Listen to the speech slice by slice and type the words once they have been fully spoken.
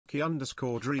Unlucky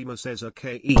underscore dreamer says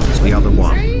okay, eats the other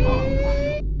one.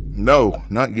 No,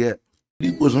 not yet.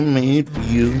 It wasn't made for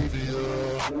you.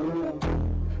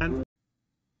 And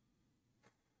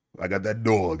I got that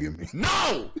dog in me.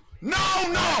 No! No,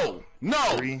 no!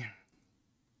 No! 3,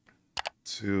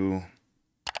 2,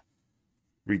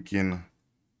 freaking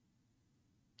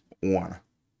 1.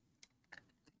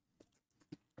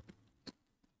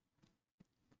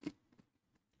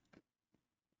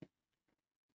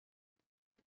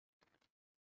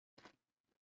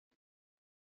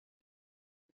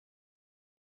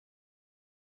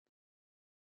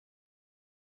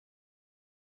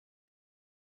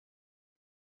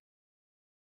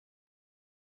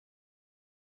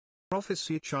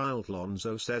 Prophecy Child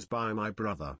Lonzo says bye my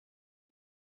brother.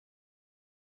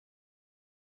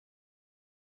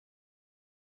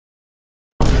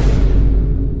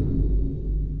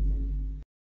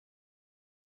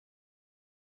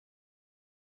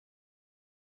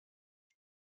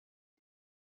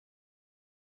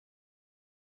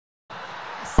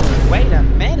 Wait a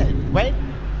minute.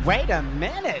 Wait a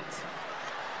minute.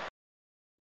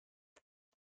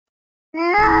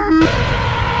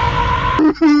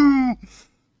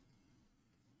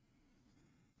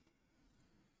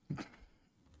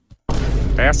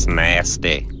 That's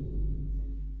nasty.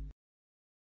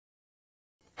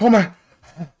 Oh my.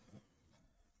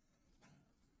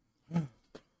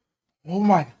 Oh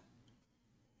my.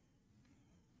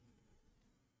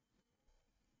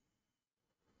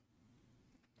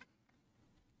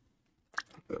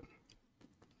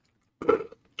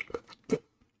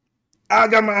 I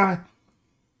got my eye.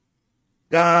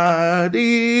 God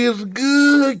is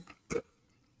good.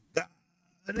 God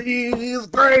is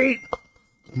great.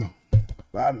 Come on.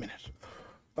 5 minutes.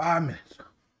 5 minutes.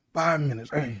 5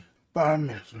 minutes. Hey. 5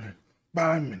 minutes. Hey.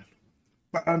 5 minutes.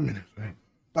 5 minutes. Hey.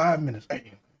 5 minutes.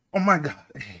 Hey. Oh my God.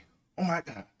 Hey. Oh my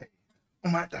God. Hey. Oh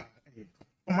my God. Hey.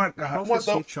 Oh my God. What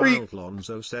the Prophecy freak? Child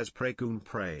Lonzo says pray goon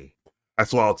pray. I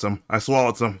swallowed some. I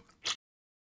swallowed some.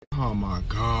 Oh my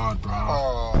God, bro.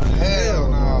 Oh, hell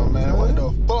no, man. What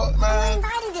the fuck, man?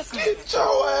 Get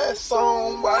your ass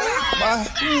on, boy.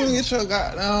 You get your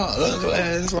goddamn ugly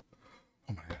ass on.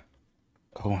 Oh my God.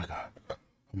 Oh my God.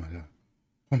 Oh my God.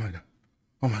 Oh my God.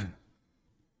 Oh my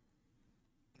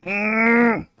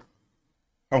God.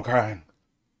 I'm crying.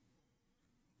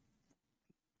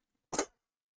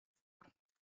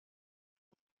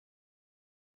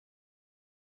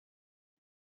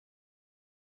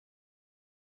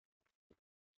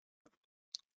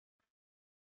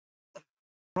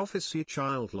 Prophecy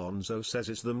Child Lonzo says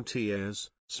it's them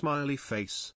tears, smiley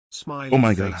face, smiley Oh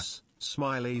my God. face,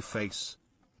 smiley face.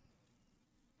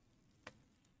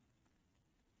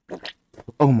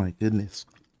 Oh my goodness.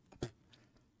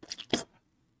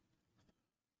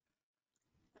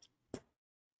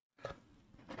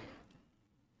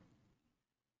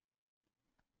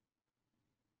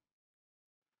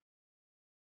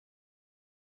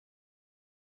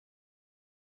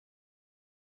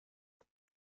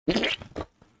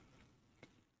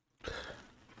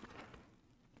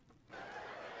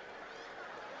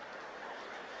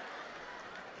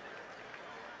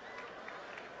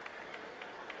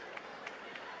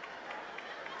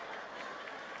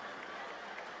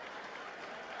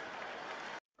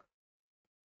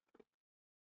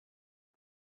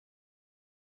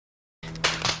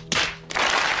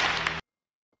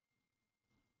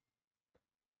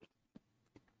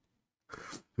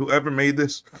 Whoever made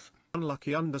this.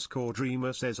 Unlucky underscore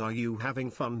dreamer says are you having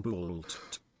fun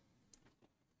Bolt?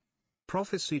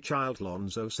 Prophecy Child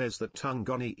Lonzo says that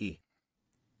Tungoni.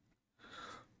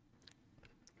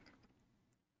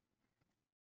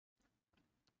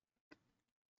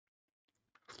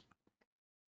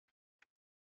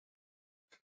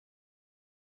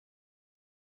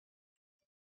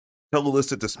 Tell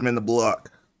Alyssa to spin the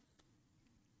block.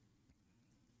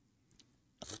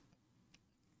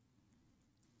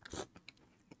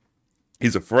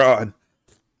 He's a fraud.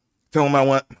 Tell him I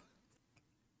want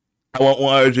one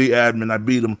RG admin. I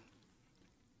beat him.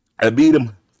 I beat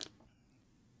him.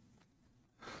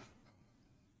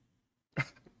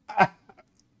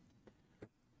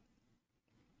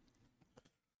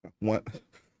 What?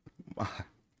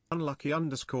 Unlucky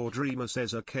underscore dreamer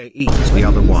says okay eats the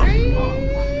other one.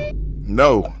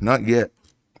 No, not yet.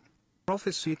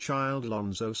 Prophecy Child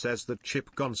Lonzo says that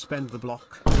Chip gone spend the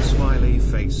block, smiley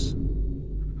face.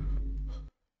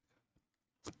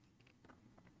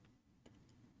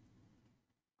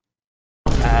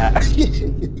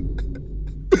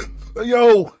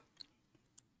 Yo.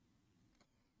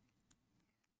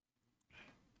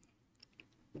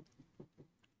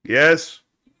 Yes.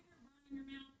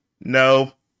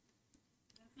 No.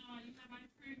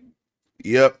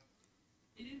 Yep.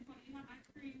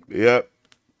 Yep.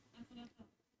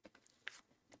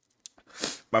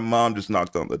 My mom just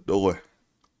knocked on the door.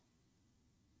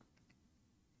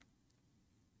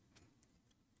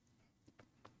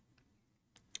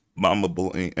 Mama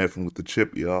Bull ain't effing with the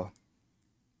chip, y'all.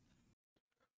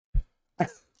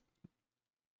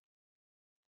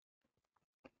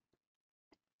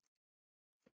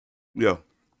 Yo.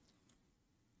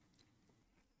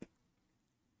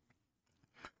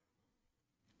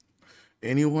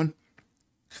 Anyone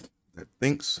that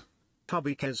thinks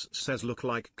Tubby Kez says look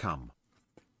like cum.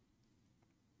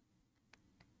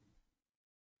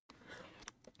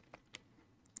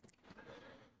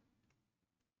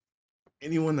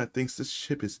 anyone that thinks this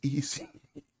ship is easy.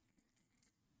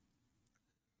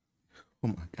 Oh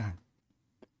my God.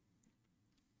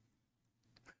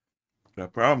 I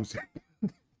promise you.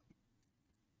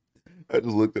 I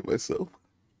just looked at myself.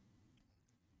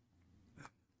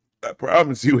 I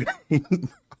promise you it ain't. I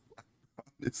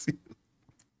promise you.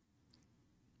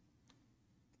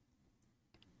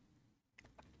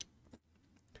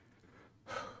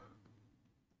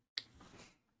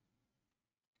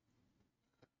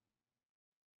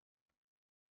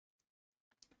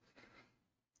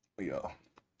 Yo.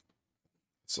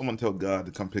 Someone tell God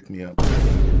to come pick me up.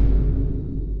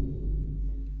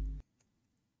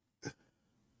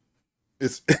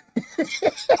 It's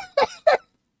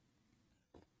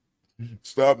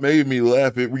stop making me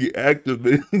laugh. It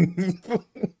reactivated.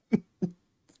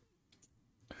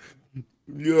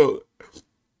 Yo.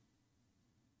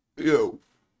 Yo.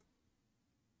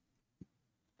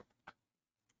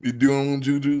 You doing one,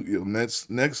 Juju? Yo,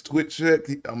 next Twitch check,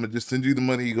 I'm gonna just send you the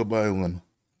money, you go buy one.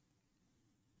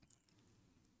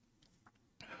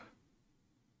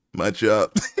 Much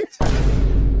up.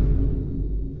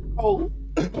 Oh.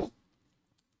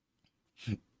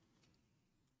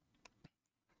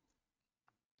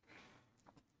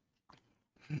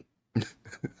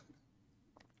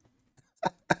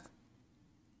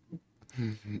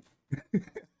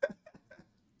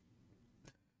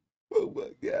 Oh my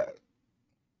God.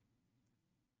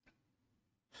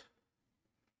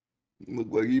 Look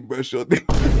like you brush your teeth.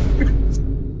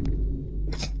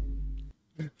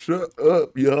 Shut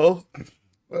up, y'all.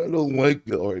 I don't like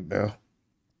y'all right now.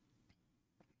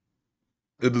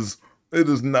 It is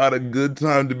not a good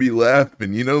time to be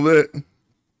laughing, you know that?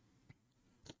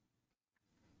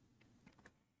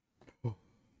 Oh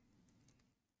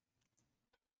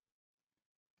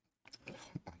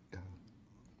my God.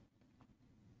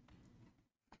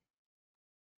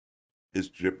 It's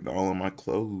dripping all on my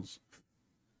clothes.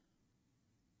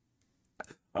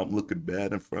 I'm looking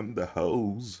bad in front of the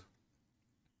hoes.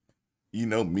 You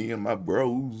know me and my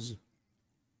bros.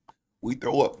 We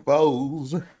throw up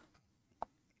foes.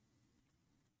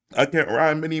 I can't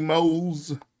rhyme any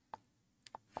mo's.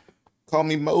 Call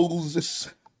me Moses.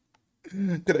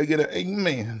 Could I get an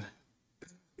amen?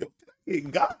 Yo, can I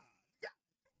get God?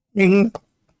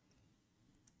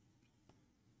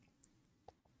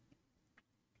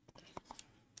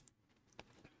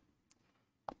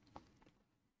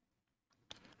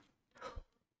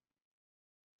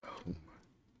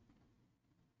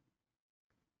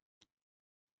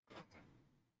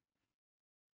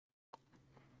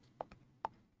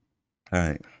 All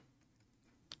right.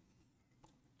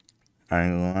 I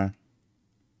ain't gonna lie.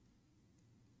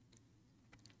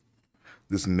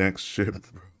 This next ship,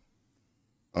 bro.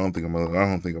 I don't think I'm gonna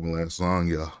last long,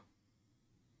 y'all.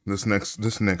 This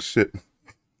next ship.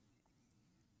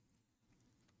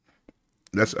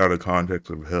 That's out of context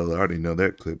of hell. I already know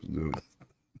that clip is good.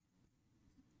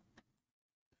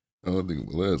 I don't think I'm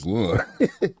gonna last long.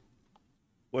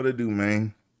 What I do,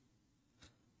 man?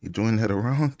 You joined at a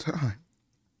wrong time.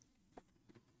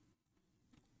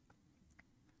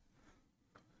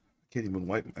 I can't even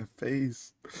wipe my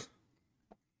face.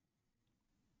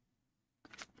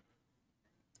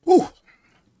 Whew.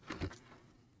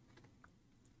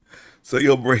 So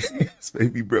your brain is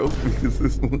baby broke because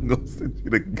this one gonna send you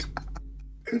to God.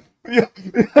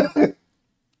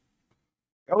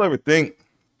 Y'all ever think,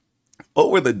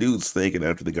 what were the dudes thinking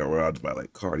after they got robbed by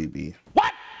like Cardi B?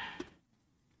 What?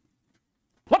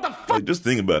 What the fuck? Like, just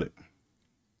think about it.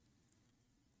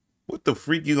 What the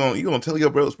freak you gonna tell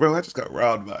your bros, bro? I just got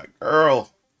robbed by a girl.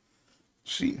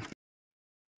 Sin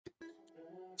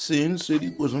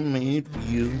City wasn't made for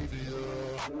you.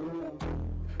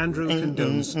 Andrew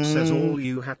Condones says all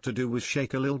you had to do was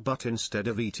shake a little butt instead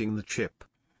of eating the chip.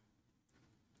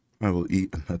 I will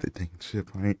eat another dang chip.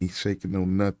 I ain't shaking no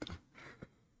nothing.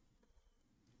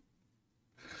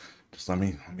 Just let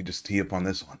me just tee up on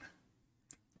this one.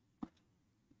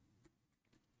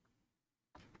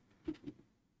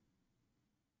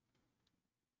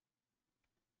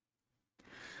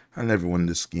 I never wanted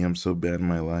to scam so bad in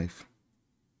my life.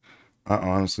 I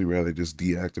honestly rather just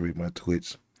deactivate my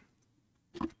Twitch.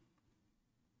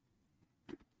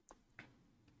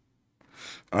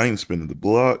 I ain't spending the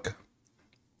block.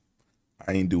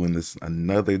 I ain't doing this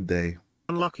another day.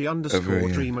 Unlucky underscore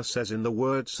dreamer says, in the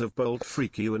words of Bold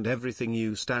Freak, you and everything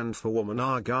you stand for, woman,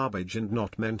 are garbage and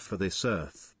not meant for this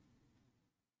earth.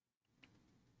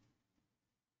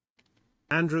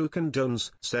 Andrew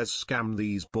Condones says, scam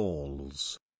these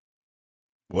balls.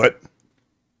 What?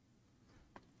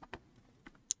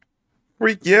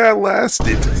 Freak, yeah, I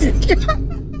lasted.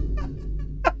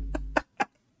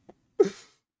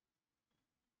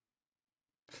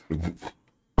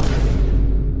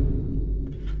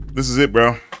 This is it,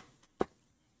 bro.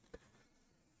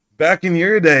 Back in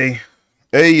your day.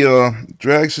 Hey,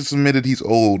 Drax just admitted he's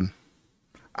old.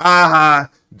 Aha!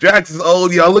 Drax is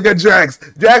old, y'all. Look at Drax.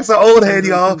 Drax an old head,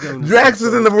 y'all. Drax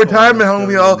is in the retirement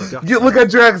home, y'all. Look at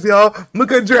Drax, y'all.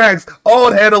 Look at Drax.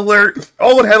 Old head alert.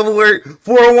 Old head alert.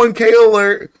 401k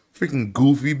alert. Freaking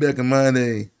goofy back in my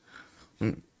day.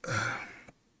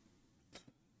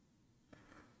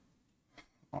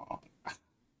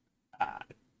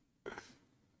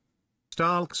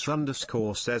 Stalks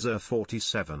underscore says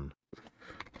 47.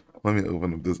 Let me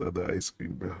open up this other ice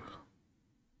cream, bro.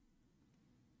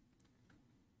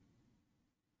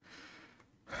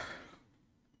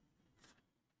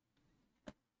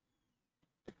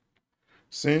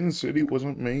 Sin City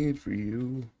wasn't made for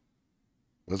you.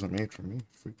 Wasn't made for me.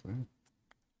 Freak that.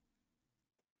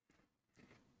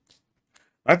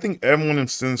 I think everyone in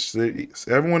Sin City,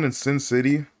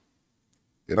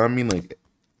 and I mean like,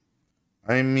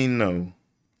 no.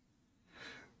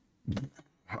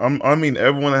 I mean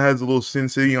everyone that has a little Sin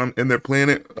City in their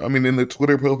planet, in their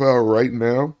Twitter profile right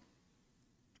now.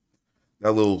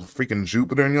 That little freaking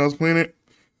Jupiter in y'all's planet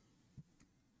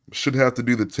should have to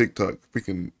do the TikTok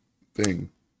freaking thing.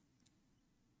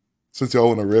 Since y'all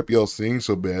want to rep y'all sing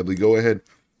so badly, go ahead.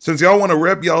 Since y'all want to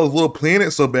rep y'all's little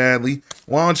planet so badly,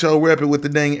 why don't y'all rep it with the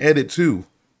dang edit too?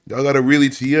 Y'all gotta really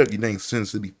tee up, you dang Sin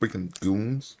City freaking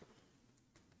goons.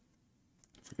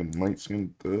 Freaking light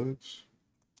skin thugs.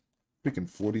 Freaking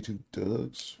 42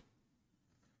 duds.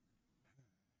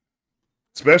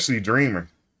 Especially Dreamer.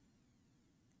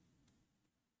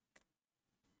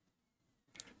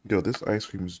 Yo, this ice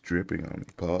cream is dripping on me.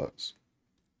 Pause.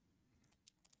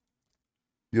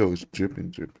 Yo, it's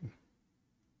dripping.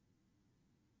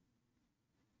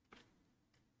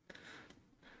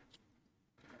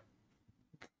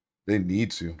 They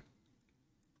need to.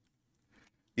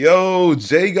 Yo,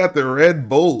 Jay got the red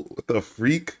bolt. What the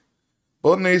freak?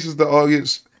 Both nations the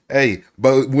audience. Hey,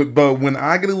 but when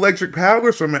I get electric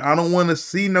powers from it, I don't want to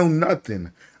see no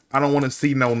nothing. I don't want to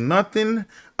see no nothing.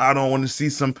 I don't want to see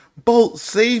some Bolt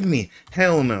save me.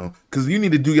 Hell no. Because you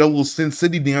need to do your little Sin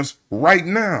City dance right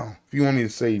now if you want me to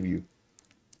save you.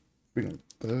 Freaking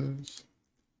thugs.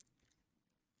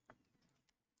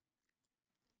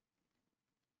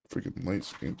 Freaking light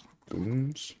skin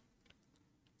goons.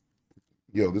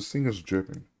 Yo, this thing is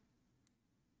dripping.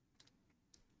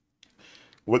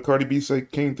 What Cardi B say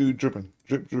came through dripping.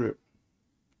 Drip, drip.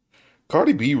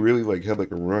 Cardi B really had a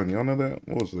run. Y'all know that?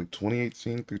 What was it,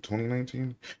 2018 through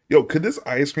 2019? Yo, could this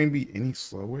ice cream be any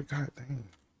slower? God dang.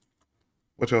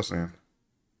 What y'all saying?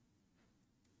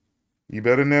 You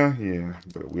better now? Yeah,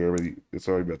 but it's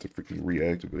already about to freaking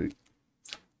reactivate.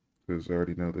 Because I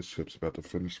already know this ship's about to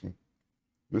finish me.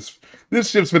 This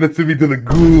ship's gonna send me to the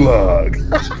gulag.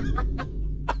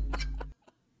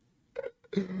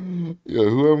 Yo,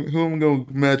 who am I gonna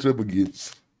match up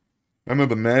against? I know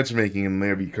the matchmaking in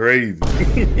there be crazy.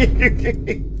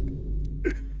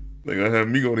 They're gonna have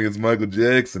me going against Michael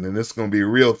Jackson, and it's gonna be a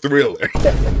real thriller.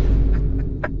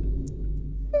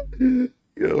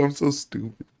 Yo, I'm so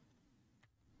stupid.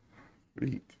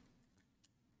 Freak.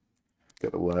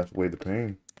 Gotta laugh away the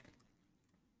pain.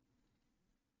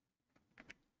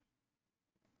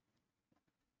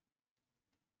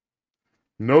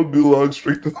 No gulag,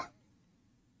 straight to...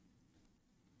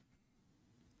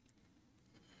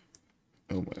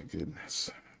 Oh my goodness.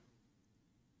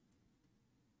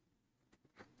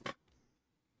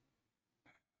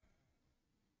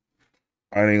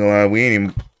 I ain't gonna lie, we ain't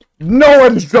even... No, I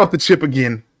just dropped the chip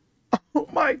again. Oh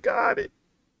my god.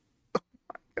 Oh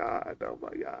my god. Oh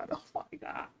my god. Oh my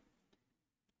god.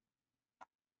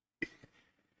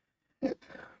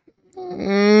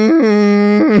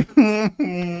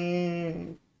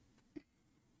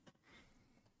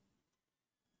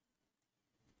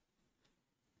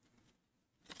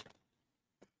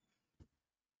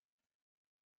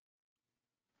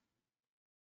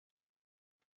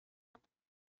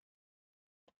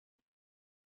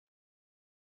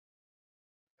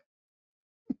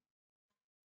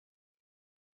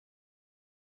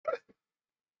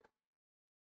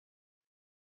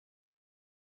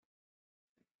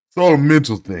 It's all a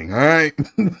mental thing, all right?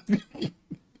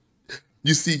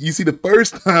 You see, the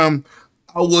first time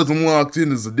I wasn't locked in,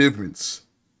 there's a difference.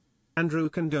 Andrew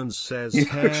Condons says,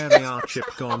 hairy our chip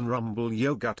gone rumble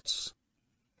yo guts.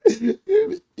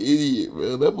 Idiot,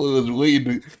 bro. That boy was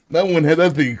waiting. That one had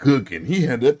that thing cooking. He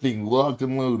had that thing locked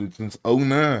and loaded since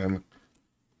 09.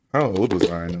 How old was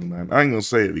I in 09? I ain't gonna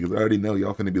say it because I already know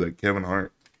y'all finna be like Kevin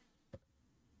Hart.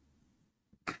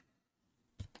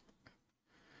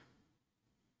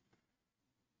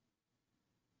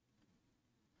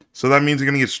 So that means you're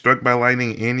gonna get struck by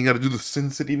lightning and you gotta do the Sin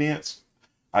City dance?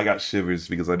 I got shivers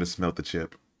because I just smelled the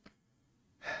chip.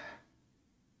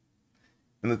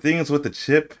 And the thing is with the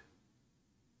chip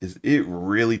is it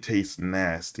really tastes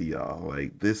nasty, y'all.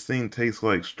 Like this thing tastes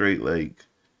like straight like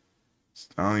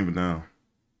I don't even know.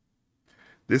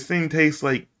 This thing tastes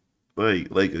like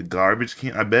a garbage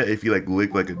can. I bet if you like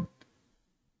look like a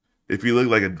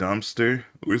dumpster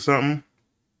or something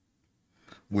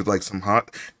with like some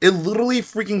hot, it literally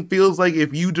freaking feels like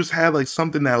if you just had like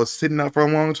something that was sitting out for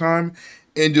a long time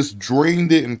and just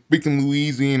drained it in freaking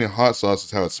Louisiana hot sauce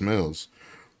is how it smells.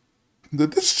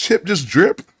 Did this chip just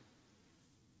drip?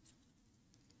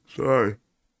 Sorry.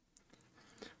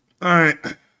 Alright.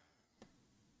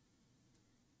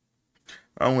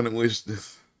 I want to wish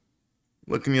this.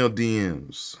 Look in your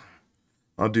DMs.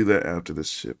 I'll do that after this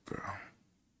shit, bro.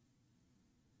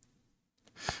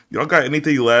 Y'all got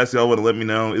anything last y'all want to let me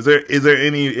know? Is there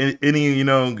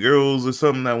any girls or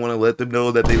something that want to let them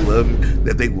know that they love me,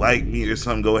 that they like me or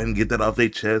something? Go ahead and get that off their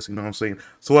chest, you know what I'm saying?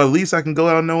 So at least I can go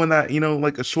out knowing that,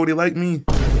 like a shorty like me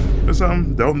or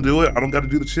something. Don't do it. I don't got to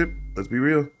do the chip. Let's be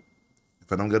real.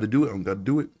 If I don't got to do it, I don't got to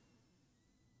do it.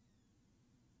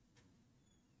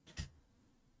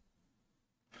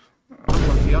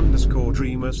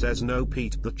 Unlucky_dreamer says no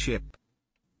Pete the chip.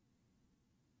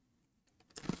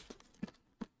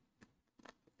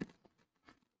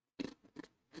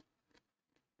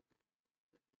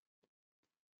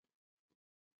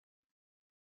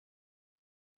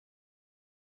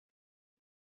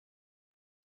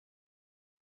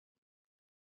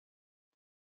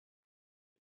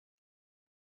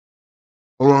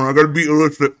 Hold on, I gotta beat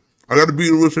illicit. I gotta beat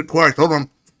illicit twice. Hold on.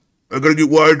 I gotta get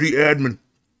YG admin.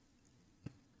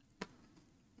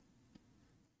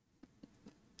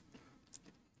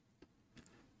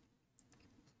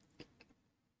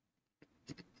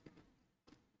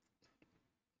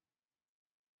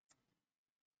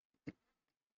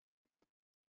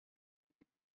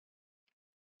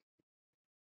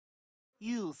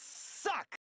 You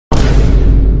suck!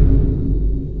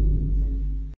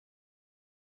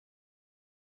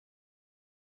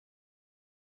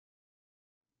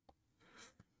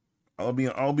 I'll be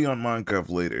on Minecraft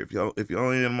later. If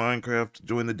y'all ain't in Minecraft,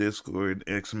 join the Discord,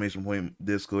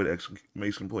 Discord,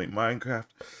 Minecraft.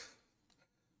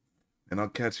 And I'll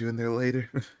catch you in there later.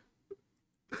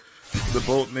 The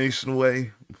Bolt Nation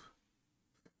way.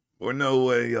 Or no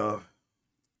way, y'all.